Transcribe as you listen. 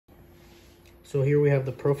So here we have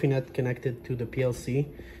the Profinet connected to the PLC,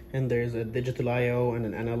 and there's a digital I/O and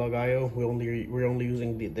an analog I/O. We're only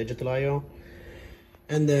using the digital I/O,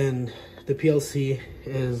 and then the PLC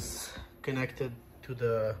is connected to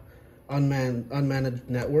the unmanaged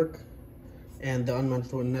network, and the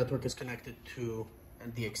unmanaged network is connected to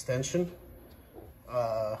the extension.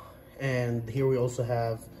 And here we also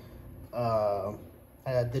have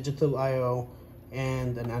a digital I/O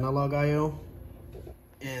and an analog I/O.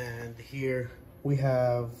 And here we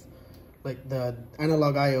have, like, the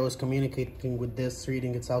analog I/O is communicating with this,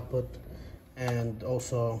 reading its output, and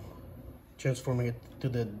also transforming it to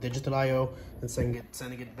the digital I/O and sending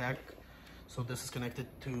it back. So this is connected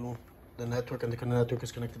to the network, and the network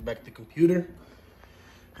is connected back to the computer.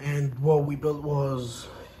 And what we built was,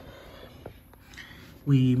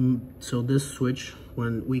 so this switch,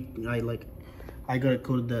 I got it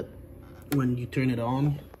coded that when you turn it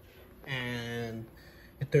on, and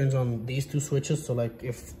it turns on these two switches. So like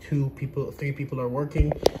if three people are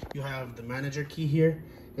working, you have the manager key here.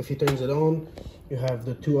 If he turns it on, you have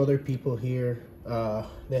the two other people here.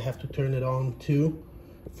 They have to turn it on too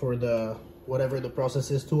for the whatever the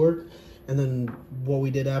process is to work. And then what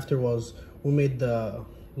we did after was we made the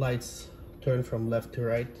lights turn from left to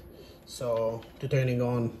right. So to turning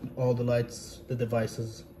on all the lights, the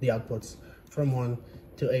devices, the outputs from 1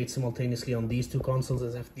 to 8 simultaneously on these two consoles,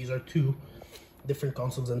 as if these are two different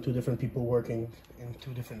consoles and two different people working in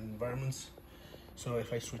two different environments. So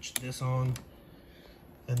if I switch this on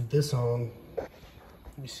and this on,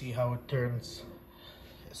 you see how it turns.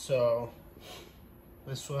 So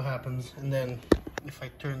this is what happens. And then if I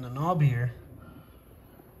turn the knob here,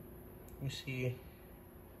 you see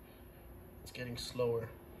it's getting slower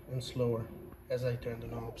and slower as I turn the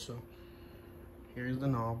knob. So here's the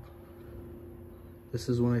knob. This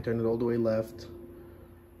is when I turn it all the way left,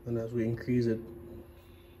 and as we increase it,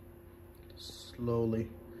 slowly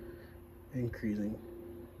increasing.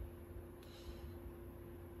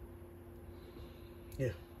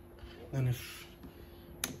 Yeah. And if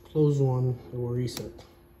you close one, it will reset.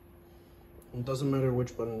 It doesn't matter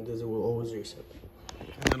which button it is, it will always reset.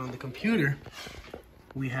 And then on the computer,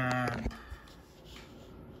 we had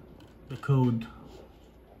the code.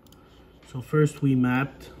 So first we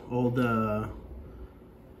mapped all the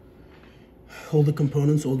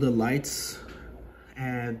components, all the lights,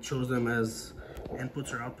 and chose them as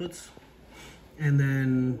inputs or outputs. And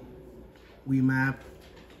then we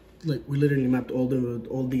literally mapped all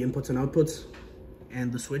the inputs and outputs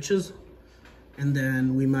and the switches. And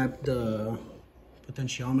then we mapped the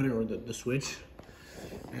potentiometer, or the switch.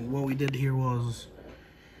 And what we did here was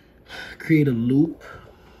create a loop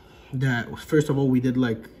that, first of all, we did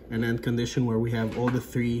like an end condition where we have all the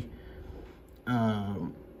three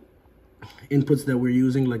inputs that we're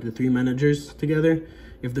using, like the three managers together.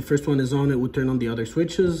 If the first one is on, it would turn on the other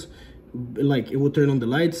switches, like it would turn on the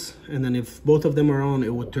lights, and then if both of them are on,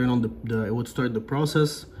 it would turn on it would start the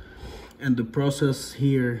process. And the process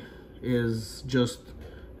here is just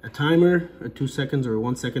a timer, a 2 seconds or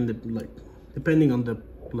 1 second, like depending on the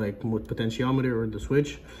potentiometer or the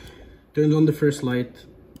switch. Turns on the first light,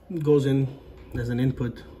 goes in as an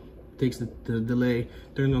input, takes the delay,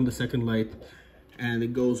 turns on the second light, and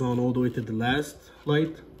it goes on all the way to the last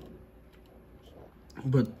light.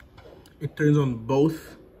 But it turns on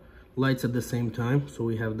both lights at the same time, so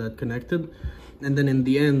we have that connected. And then in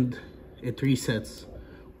the end, it resets.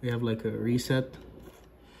 We have like a reset.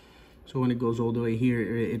 So when it goes all the way here,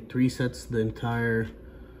 it resets the entire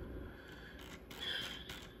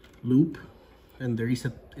loop. And the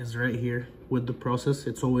reset is right here with the process.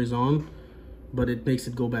 It's always on, but it makes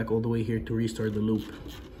it go back all the way here to restart the loop.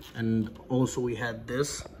 And also we had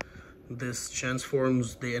this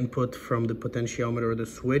transforms the input from the potentiometer or the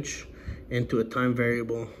switch into a time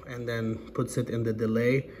variable, and then puts it in the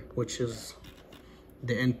delay, which is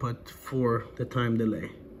the input for the time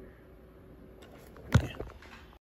delay.